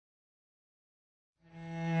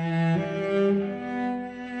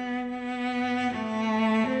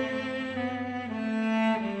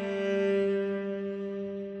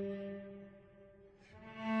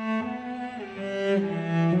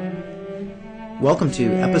Welcome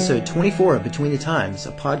to episode 24 of Between the Times,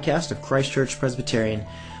 a podcast of Christ Church Presbyterian.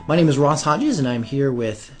 My name is Ross Hodges, and I'm here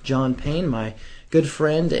with John Payne, my good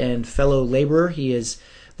friend and fellow laborer. He is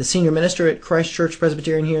the senior minister at Christ Church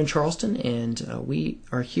Presbyterian here in Charleston, and we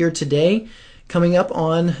are here today coming up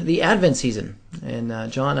on the Advent season.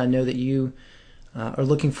 And John, I know that you are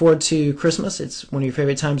looking forward to Christmas. It's one of your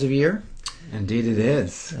favorite times of year. Indeed it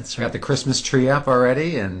is. That's right. Got the Christmas tree up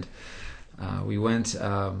already, and we went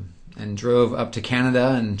and drove up to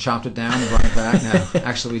Canada and chopped it down and brought it back. No,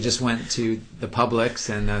 actually, we just went to the Publix,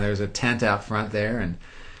 and there's a tent out front there, and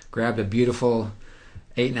grabbed a beautiful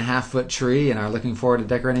 8.5-foot tree, and are looking forward to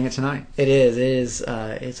decorating it tonight. It is.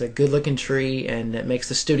 It's a good-looking tree, and it makes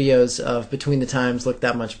the studios of Between the Times look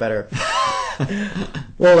that much better.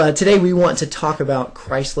 Well, today we want to talk about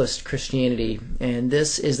Christless Christianity, and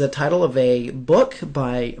this is the title of a book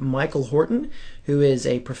by Michael Horton, who is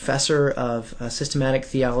a professor of systematic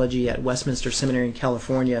theology at Westminster Seminary in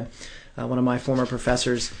California, one of my former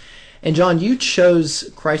professors. And John, you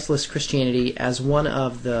chose Christless Christianity as one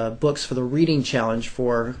of the books for the reading challenge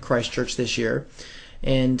for Christ Church this year.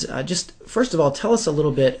 And just first of all, tell us a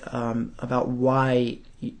little bit about why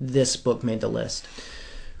this book made the list.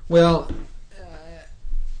 Well,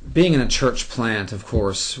 being in a church plant, of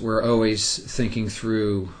course, we're always thinking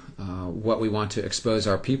through what we want to expose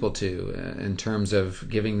our people to in terms of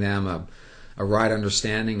giving them a right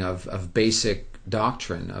understanding of basic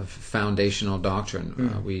doctrine, of foundational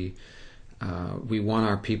doctrine. We want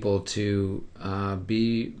our people to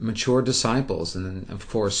be mature disciples, and then, of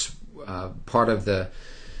course, part of the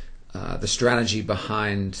strategy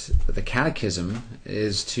behind the catechism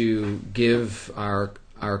is to give our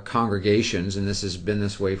congregations, and this has been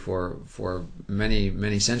this way for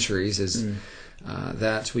many centuries, is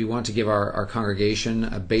that we want to give our congregation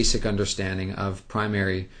a basic understanding of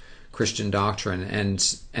primary Christian doctrine.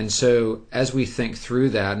 And so as we think through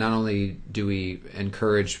that, not only do we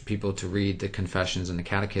encourage people to read the confessions and the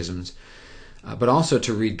catechisms, but also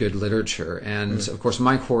to read good literature. And of course,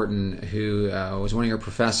 Mike Horton, who was one of your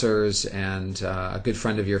professors and a good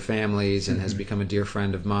friend of your family's and has become a dear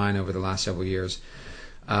friend of mine over the last several years,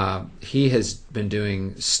 he has been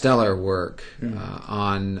doing stellar work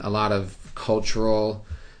on a lot of cultural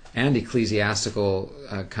and ecclesiastical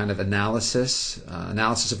kind of analysis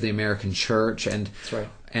of the American church. And That's right.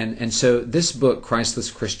 And so this book, Christless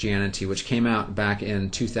Christianity, which came out back in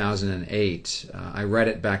 2008, I read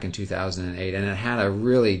it back in 2008, and it had a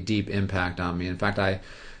really deep impact on me. In fact,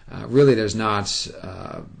 there's not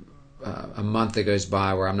a month that goes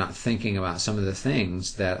by where I'm not thinking about some of the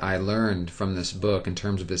things that I learned from this book in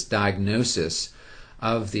terms of this diagnosis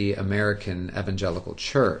of the American evangelical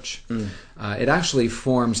church. It actually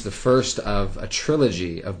forms the first of a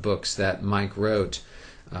trilogy of books that Mike wrote.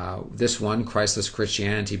 This one, Christless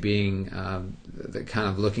Christianity, being the kind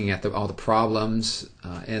of looking at all the problems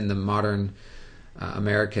in the modern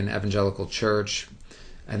American evangelical church.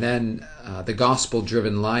 And then The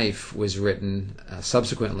Gospel-Driven Life was written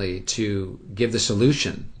subsequently to give the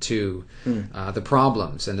solution to the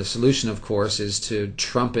problems. And the solution, of course, is to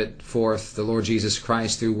trumpet forth the Lord Jesus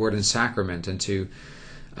Christ through word and sacrament, and to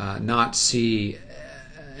not see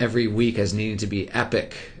every week as needing to be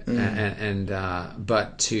epic,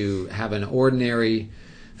 but to have an ordinary,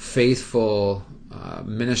 faithful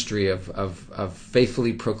ministry of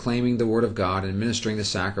faithfully proclaiming the Word of God and ministering the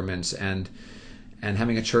sacraments, and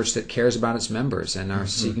having a church that cares about its members and are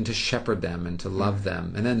seeking to shepherd them and to love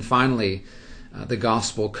them. And then finally, The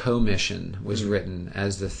Gospel Commission was written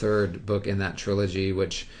as the third book in that trilogy,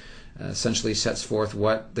 which essentially sets forth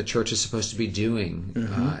what the church is supposed to be doing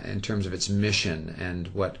in terms of its mission and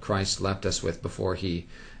what Christ left us with before he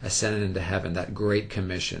ascended into heaven, that great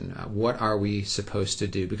commission. What are we supposed to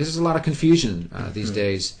do? Because there's a lot of confusion these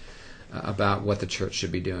days about what the church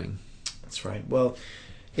should be doing. That's right. Well,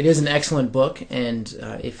 it is an excellent book, and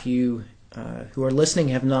if you who are listening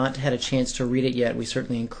have not had a chance to read it yet, we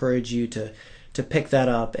certainly encourage you to pick that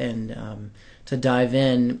up and to dive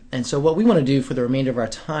in. And so what we want to do for the remainder of our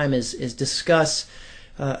time is discuss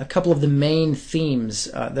a couple of the main themes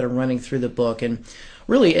that are running through the book. And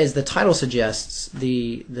really, as the title suggests,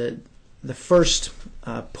 the first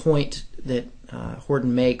point that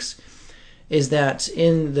Horton makes is that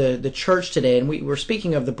in the church today, and we're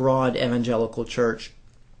speaking of the broad evangelical church,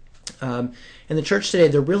 in the church today,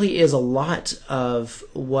 there really is a lot of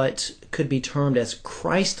what could be termed as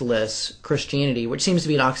Christless Christianity, which seems to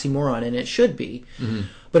be an oxymoron, and it should be,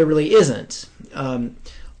 but it really isn't.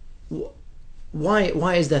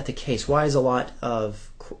 Why is that the case? Why is a lot of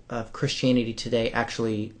Christianity today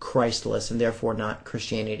actually Christless and therefore not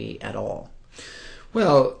Christianity at all?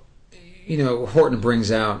 Well, Horton brings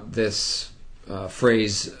out this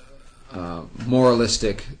phrase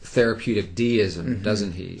moralistic therapeutic deism,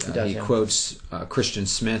 doesn't he? He quotes Christian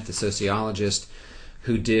Smith, the sociologist,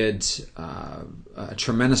 who did a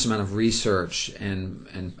tremendous amount of research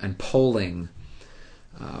and polling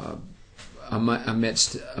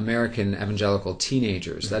amidst American evangelical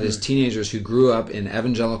teenagers. That is, teenagers who grew up in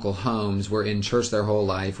evangelical homes, were in church their whole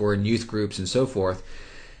life, were in youth groups and so forth.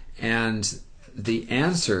 And the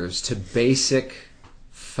answers to basic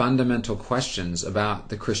fundamental questions about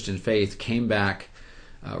the Christian faith came back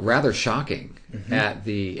rather shocking at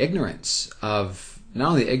the ignorance of, not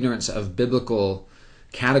only the ignorance of biblical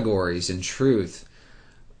categories and truth,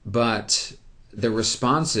 but the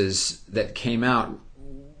responses that came out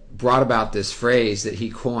brought about this phrase that he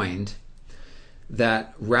coined,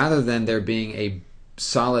 that rather than there being a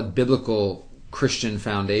solid biblical Christian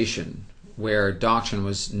foundation where doctrine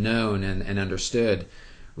was known and understood,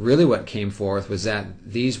 really what came forth was that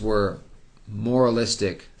these were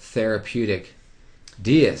moralistic, therapeutic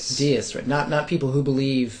deists. Deists, right? Not people who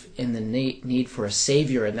believe in the need for a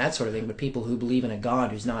savior and that sort of thing, but people who believe in a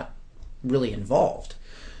God who's not really involved.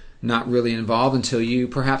 Not really involved until you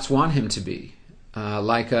perhaps want him to be.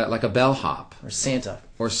 Like a bellhop or Santa.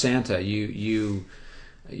 You're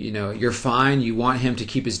fine. You want him to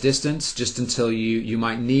keep his distance just until you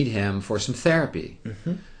might need him for some therapy.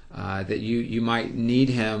 That you might need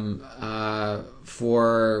him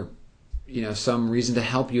for some reason to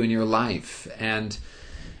help you in your life, and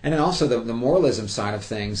then also the moralism side of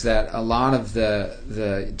things, that a lot of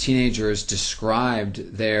the teenagers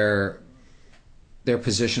described their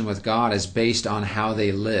position with God as based on how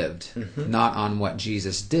they lived, not on what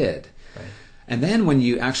Jesus did. Right. And then when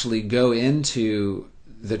you actually go into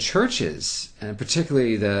the churches, and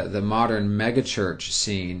particularly the modern megachurch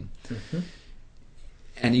scene,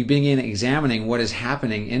 and you begin examining what is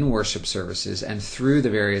happening in worship services and through the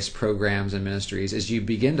various programs and ministries, as you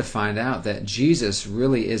begin to find out that Jesus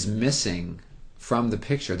really is missing from the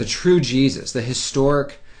picture. The true Jesus, the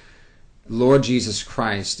historic Lord Jesus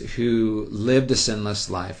Christ, who lived a sinless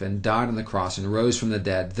life and died on the cross and rose from the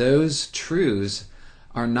dead, those truths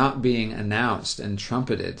are not being announced and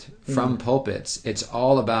trumpeted from pulpits. It's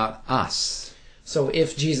all about us. So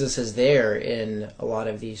if Jesus is there in a lot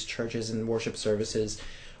of these churches and worship services,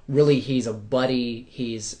 really he's a buddy.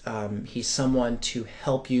 He's someone to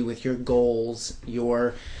help you with your goals,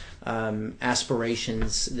 your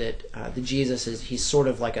aspirations. That the Jesus he's sort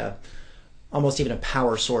of like almost even a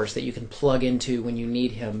power source that you can plug into when you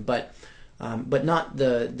need him, but not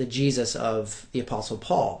the Jesus of the Apostle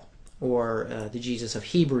Paul or the Jesus of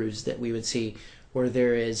Hebrews that we would see, where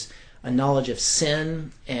there is a knowledge of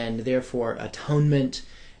sin and therefore atonement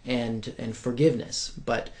and forgiveness,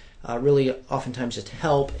 but really oftentimes just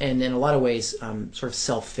help, and in a lot of ways sort of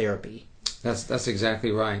self-therapy. That's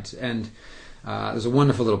exactly right. And there's a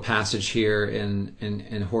wonderful little passage here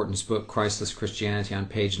in Horton's book, Christless Christianity, on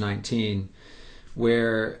page 19,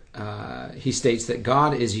 where he states that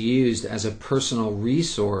God is used as a personal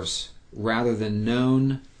resource rather than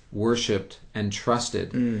known, worshipped, and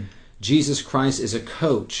trusted. Jesus Christ is a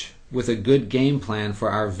coach with a good game plan for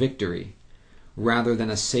our victory, rather than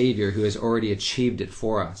a Savior who has already achieved it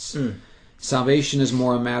for us. Salvation is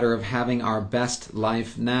more a matter of having our best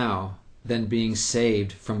life now than being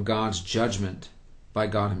saved from God's judgment by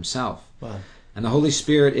God himself. Wow. And the Holy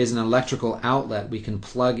Spirit is an electrical outlet we can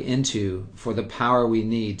plug into for the power we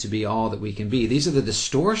need to be all that we can be. These are the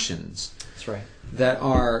distortions That's right. that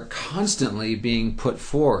are constantly being put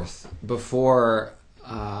forth before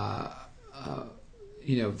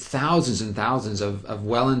thousands and thousands of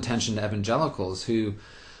well-intentioned evangelicals who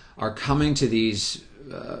are coming to these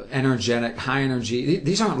energetic, high energy.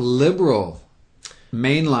 These aren't liberal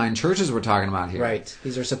mainline churches we're talking about here. Right.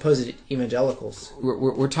 These are supposed evangelicals.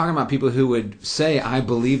 We're talking about people who would say, I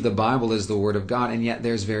believe the Bible is the Word of God, and yet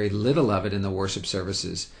there's very little of it in the worship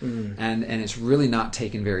services. And it's really not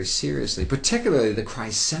taken very seriously, particularly the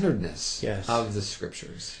Christ-centeredness of the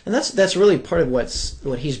Scriptures. And that's really part of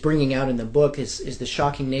what he's bringing out in the book is the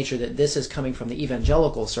shocking nature that this is coming from the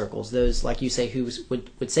evangelical circles, those, like you say, who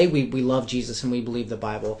would say we love Jesus and we believe the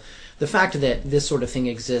Bible. The fact that this sort of thing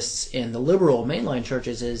exists in the liberal mainline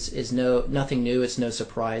churches is nothing new. It's no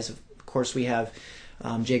surprise. Of course, we have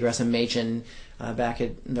J. Gresham Machen back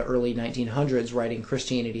in the early 1900s writing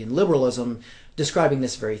Christianity and Liberalism, describing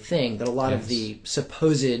this very thing, that a lot of the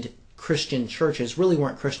supposed Christian churches really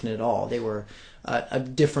weren't Christian at all. They were a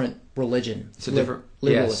different religion. It's a different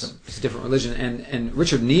liberalism. Yes, it's a different religion. And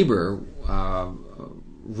Richard Niebuhr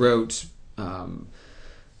wrote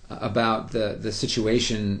about the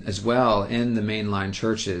situation as well in the mainline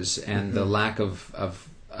churches and the lack of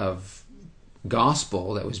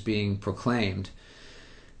gospel that was being proclaimed.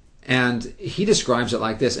 And he describes it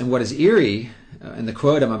like this. And what is eerie, in the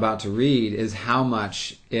quote I'm about to read, is how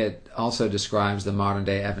much it also describes the modern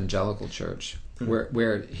day evangelical church,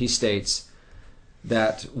 where he states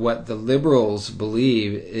that what the liberals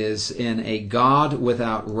believe is in a God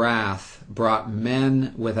without wrath brought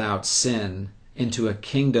men without sin into a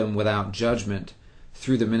kingdom without judgment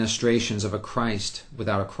through the ministrations of a Christ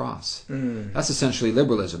without a cross. That's essentially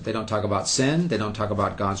liberalism. They don't talk about sin, they don't talk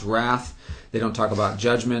about God's wrath, they don't talk about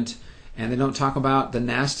judgment, and they don't talk about the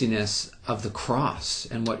nastiness of the cross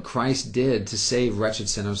and what Christ did to save wretched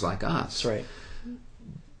sinners like us. That's right.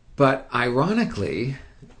 But ironically,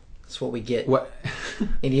 that's what we get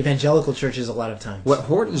in evangelical churches a lot of times. What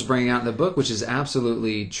Horton's bringing out in the book, which is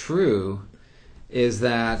absolutely true, is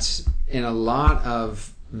that in a lot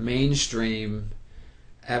of mainstream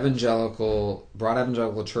broad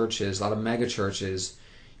evangelical churches, a lot of mega churches,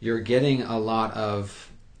 you're getting a lot of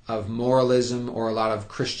moralism or a lot of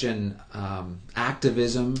Christian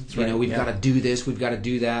activism. That's right. We've got to do this, we've got to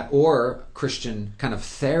do that, or Christian kind of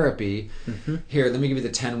therapy. Here, let me give you the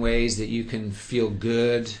 10 ways that you can feel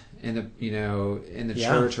good in the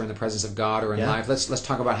church or in the presence of God or in life. Let's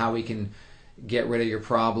talk about how we can get rid of your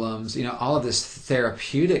problems. All of this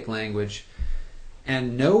therapeutic language,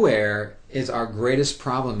 and nowhere is our greatest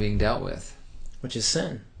problem being dealt with, which is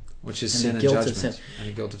sin. Which is sin and judgment. And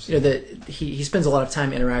the guilt of sin. He spends a lot of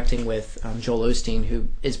time interacting with Joel Osteen, who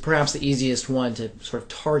is perhaps the easiest one to sort of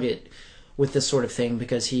target with this sort of thing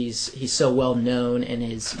because he's so well known and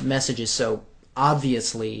his message is so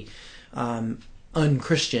obviously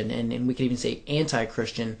unchristian, and we could even say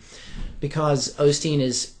anti-Christian, because Osteen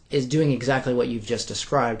is doing exactly what you've just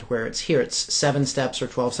described, where it's 7 steps or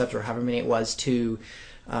 12 steps or however many it was to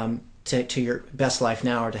your best life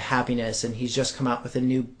now or to happiness, and he's just come out with a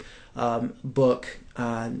new book,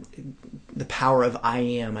 The Power of I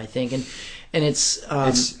Am, I think, and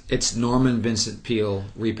it's Norman Vincent Peale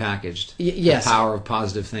repackaged. Yes, The Power of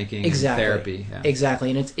Positive Thinking, exactly. And Therapy, exactly,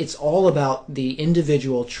 and it's all about the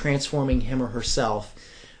individual transforming him or herself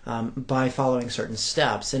by following certain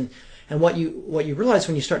steps, and what you realize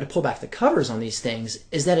when you start to pull back the covers on these things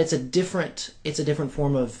is that it's a different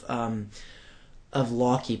form of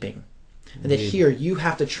law keeping. And that here you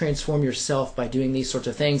have to transform yourself by doing these sorts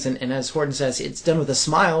of things. And as Horton says, it's done with a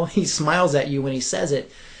smile. He smiles at you when he says it.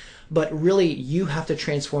 But really, you have to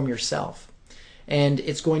transform yourself. And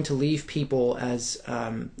it's going to leave people as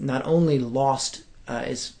not only lost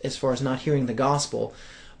as far as not hearing the gospel,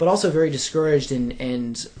 but also very discouraged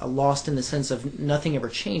and lost in the sense of nothing ever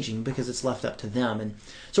changing because it's left up to them. And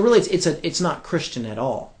so really, it's not Christian at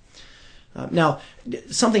all. Now,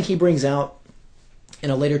 something he brings out in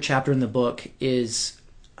a later chapter in the book is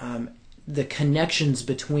the connections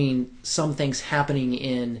between some things happening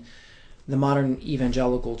in the modern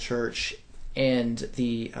evangelical church and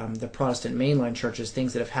the Protestant mainline churches,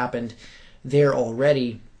 things that have happened there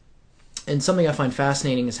already. And something I find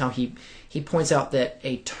fascinating is how he points out that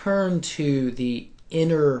a turn to the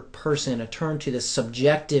inner person, a turn to the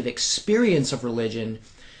subjective experience of religion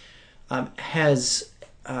has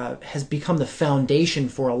become the foundation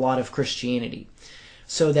for a lot of Christianity.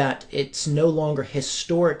 So that it's no longer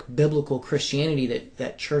historic biblical Christianity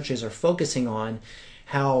that churches are focusing on,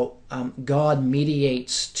 how God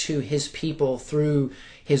mediates to his people through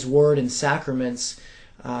his word and sacraments,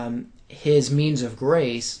 his means of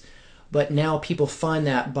grace, but now people find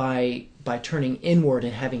that by turning inward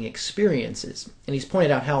and having experiences. And he's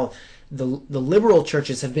pointed out how the liberal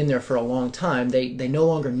churches have been there for a long time. They no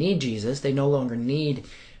longer need Jesus. They no longer need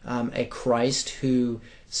a Christ who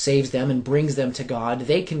saves them and brings them to God.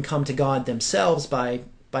 They can come to God themselves by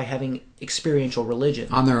having experiential religion.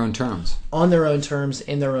 On their own terms. On their own terms,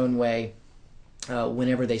 in their own way,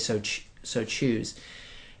 whenever they so choose.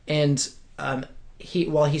 And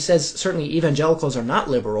while he says certainly evangelicals are not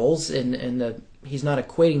liberals, and he's not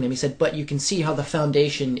equating them, he said, but you can see how the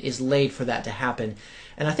foundation is laid for that to happen.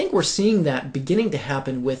 And I think we're seeing that beginning to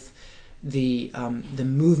happen with the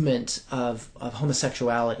movement of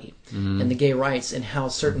homosexuality and the gay rights, and how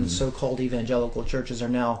certain so-called evangelical churches are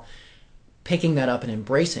now picking that up and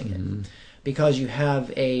embracing it, because you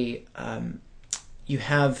have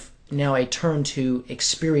now a turn to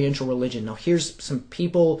experiential religion. Now here's some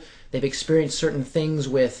people, they've experienced certain things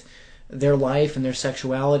with their life and their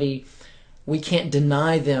sexuality. We can't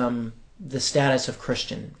deny them the status of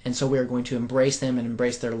Christian, and so we're going to embrace them and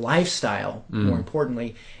embrace their lifestyle, more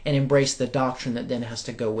importantly, and embrace the doctrine that then has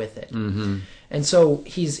to go with it. And so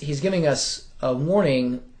he's giving us a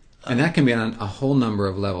warning And that can be on a whole number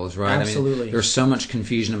of levels, right? Absolutely. I mean, there's so much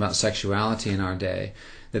confusion about sexuality in our day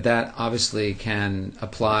that obviously can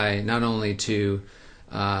apply not only to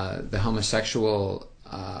the homosexual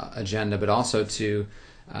agenda, but also to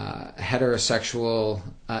heterosexual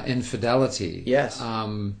infidelity. Yes.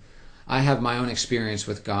 I have my own experience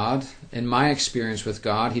with God. In my experience with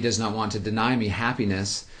God, He does not want to deny me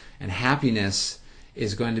happiness, and happiness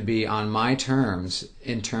is going to be on my terms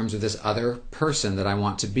in terms of this other person that I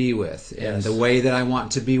want to be with, Yes. and the way that I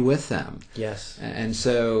want to be with them. Yes. And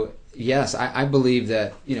so, yes, I believe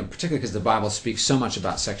that, particularly because the Bible speaks so much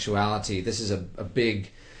about sexuality, this is a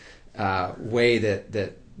big way that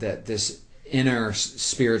this inner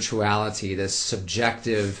spirituality, this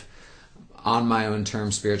subjective, on my own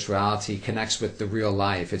terms spirituality, connects with the real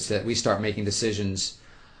life. It's that we start making decisions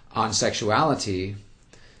on sexuality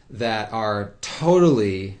that are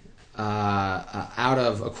totally out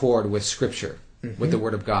of accord with Scripture, with the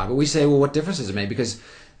Word of God. But we say, well, what difference does it make? Because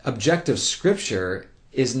objective Scripture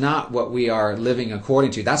is not what we are living according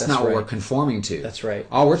to. That's not what we're conforming to. That's right.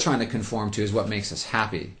 All we're trying to conform to is what makes us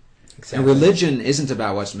happy. Exactly. And religion isn't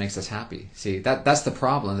about what makes us happy. See, that's the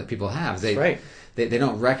problem that people have. That's right. They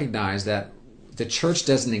don't recognize that the church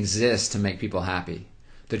doesn't exist to make people happy.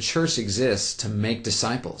 The church exists to make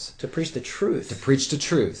disciples. To preach the truth. To preach the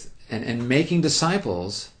truth. And making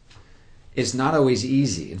disciples is not always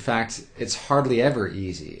easy. In fact, it's hardly ever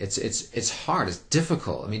easy. It's hard. It's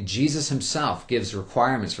difficult. I mean, Jesus Himself gives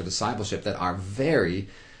requirements for discipleship that are very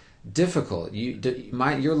difficult.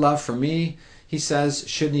 Your love for me, He says,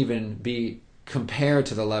 shouldn't even be compared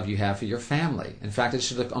to the love you have for your family. In fact, it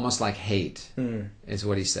should look almost like hate, is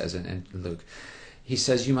what He says in Luke. He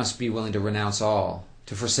says you must be willing to renounce all,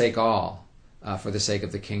 to forsake all, for the sake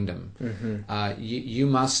of the kingdom. You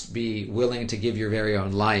must be willing to give your very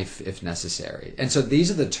own life if necessary. And so these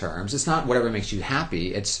are the terms. It's not whatever makes you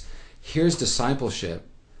happy. It's here's discipleship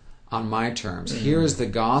on my terms. Here's the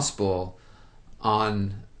gospel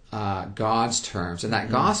on God's terms. And that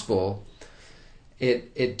gospel,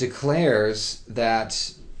 it declares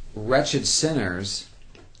that wretched sinners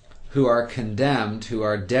who are condemned, who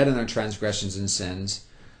are dead in their transgressions and sins,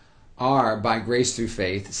 are, by grace through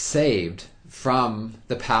faith, saved from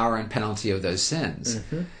the power and penalty of those sins.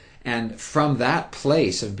 And from that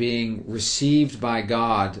place of being received by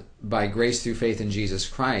God by grace through faith in Jesus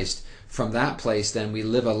Christ, from that place then we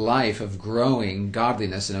live a life of growing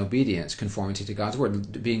godliness and obedience, conformity to God's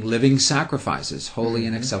word, being living sacrifices, holy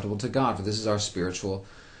and acceptable to God, for this is our spiritual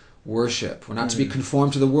worship. We're not to be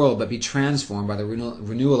conformed to the world, but be transformed by the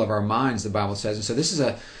renewal of our minds, the Bible says. And so this is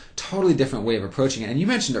a totally different way of approaching it. And you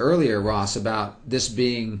mentioned earlier, Ross, about this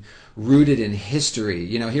being rooted in history.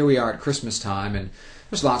 Here we are at Christmas time, and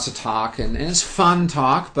there's lots of talk, and it's fun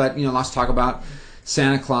talk, but lots of talk about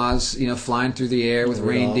Santa Claus, flying through the air with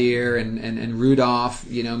reindeer, and Rudolph,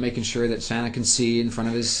 making sure that Santa can see in front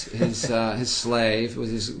of his sleigh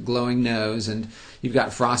with his glowing nose, and you've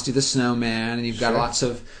got Frosty the Snowman, and you've got lots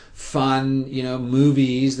of fun,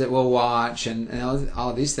 movies that we'll watch, and all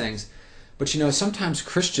of these things. But sometimes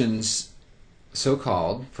Christians,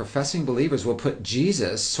 so-called professing believers, will put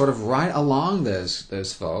Jesus sort of right along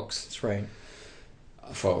those folks. That's right.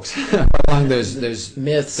 Folks, along those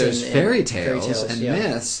myths, those and fairy tales and yeah.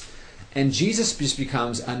 myths, and Jesus just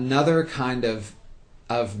becomes another kind of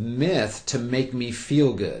myth to make me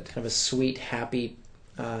feel good. Kind of a sweet, happy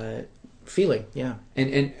feeling, yeah.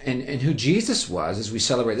 And who Jesus was, as we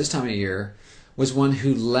celebrate this time of year, was one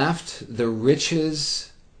who left the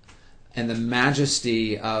riches and the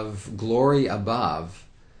majesty of glory above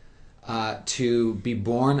to be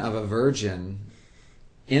born of a virgin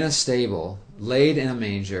in a stable, laid in a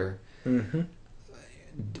manger.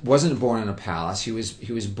 Wasn't born in a palace. He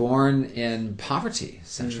was born in poverty,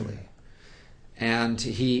 essentially. And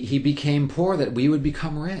he became poor that we would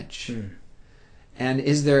become rich. And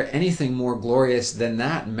is there anything more glorious than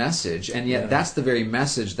that message? And yet that's the very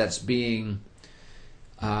message that's being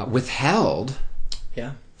withheld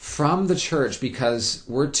from the church because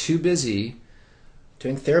we're too busy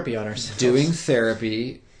doing therapy on ourselves.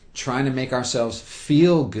 Trying to make ourselves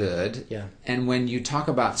feel good. Yeah. And when you talk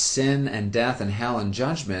about sin and death and hell and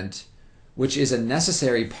judgment, which is a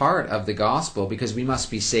necessary part of the gospel because we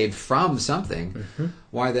must be saved from something,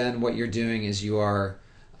 why then what you're doing is you're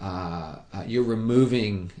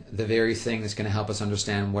removing the very thing that's going to help us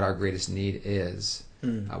understand what our greatest need is,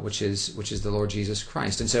 which is the Lord Jesus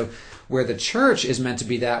Christ. And so where the church is meant to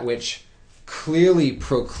be that which clearly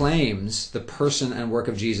proclaims the person and work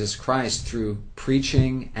of Jesus Christ through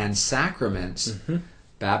preaching and sacraments,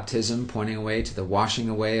 baptism pointing away to the washing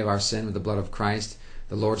away of our sin with the blood of Christ,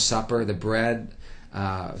 the Lord's Supper, the bread,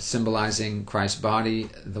 symbolizing Christ's body,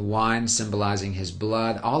 the wine symbolizing his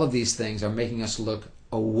blood. All of these things are making us look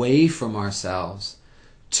away from ourselves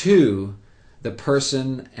to the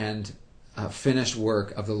person and finished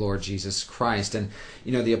work of the Lord Jesus Christ. And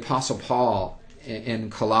the Apostle Paul in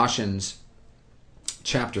Colossians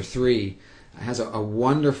chapter 3 has a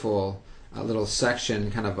wonderful little section,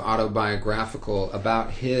 kind of autobiographical,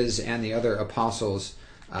 about his and the other apostles'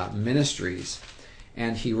 ministries.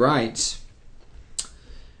 And he writes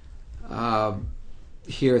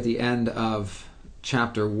here at the end of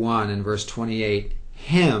chapter 1 in verse 28,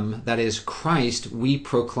 "Him, that is Christ, we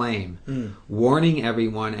proclaim, warning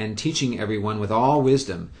everyone and teaching everyone with all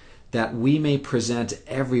wisdom, that we may present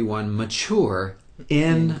everyone mature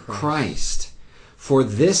in Christ. For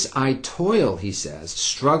this I toil," he says,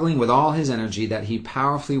 "struggling with all his energy that he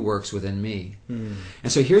powerfully works within me."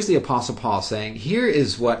 And so here's the Apostle Paul saying, here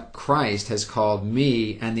is what Christ has called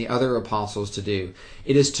me and the other apostles to do.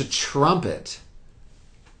 It is to trumpet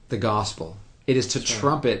the gospel. It is to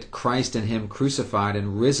trumpet Christ and him crucified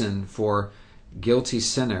and risen for guilty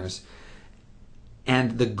sinners.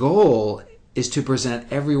 And the goal is to present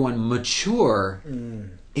everyone mature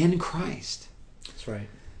in Christ. That's right.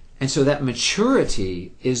 And so that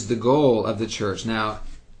maturity is the goal of the church. Now,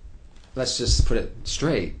 let's just put it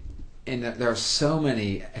straight. And there are so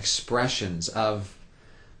many expressions of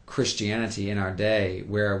Christianity in our day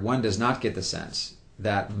where one does not get the sense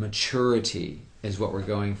that maturity is what we're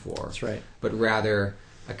going for. That's right. But rather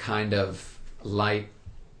a kind of light,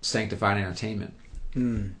 sanctified entertainment.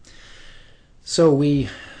 So we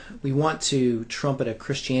want to trumpet a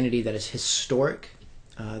Christianity that is historic,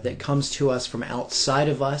 that comes to us from outside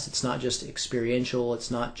of us. It's not just experiential.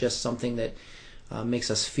 It's not just something that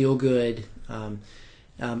makes us feel good,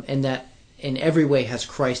 and that in every way has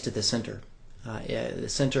Christ at the center. The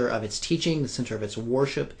center of its teaching, the center of its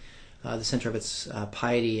worship, the center of its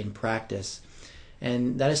piety and practice.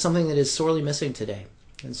 And that is something that is sorely missing today.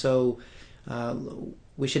 And so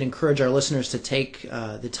we should encourage our listeners to take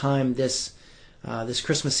the time this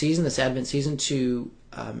Christmas season, this Advent season, to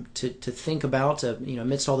think about,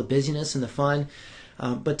 amidst all the busyness and the fun,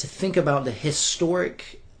 but to think about the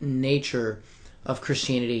historic nature of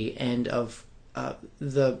Christianity and of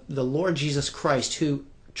the Lord Jesus Christ, who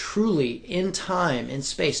truly, in time, in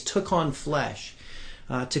space, took on flesh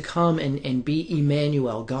to come and be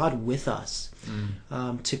Emmanuel, God with us,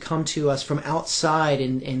 to come to us from outside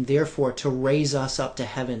and therefore to raise us up to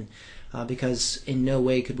heaven, because in no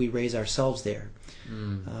way could we raise ourselves there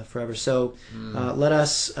forever. So let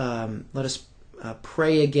us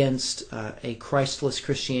pray against a Christless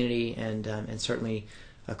Christianity and certainly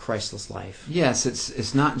a Christless life. Yes,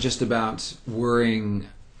 it's not just about worrying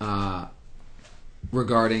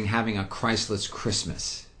regarding having a Christless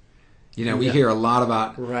Christmas. We hear a lot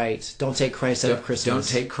about... Right. Don't take Christ out of Christmas.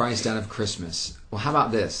 Don't take Christ out of Christmas. Well, how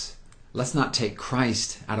about this? Let's not take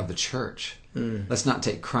Christ out of the church. Let's not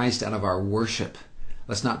take Christ out of our worship.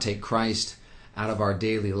 Let's not take Christ out of our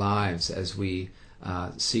daily lives as we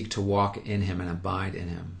seek to walk in him and abide in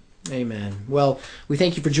him. Amen. Well, we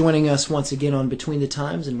thank you for joining us once again on Between the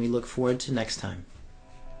Times, and we look forward to next time.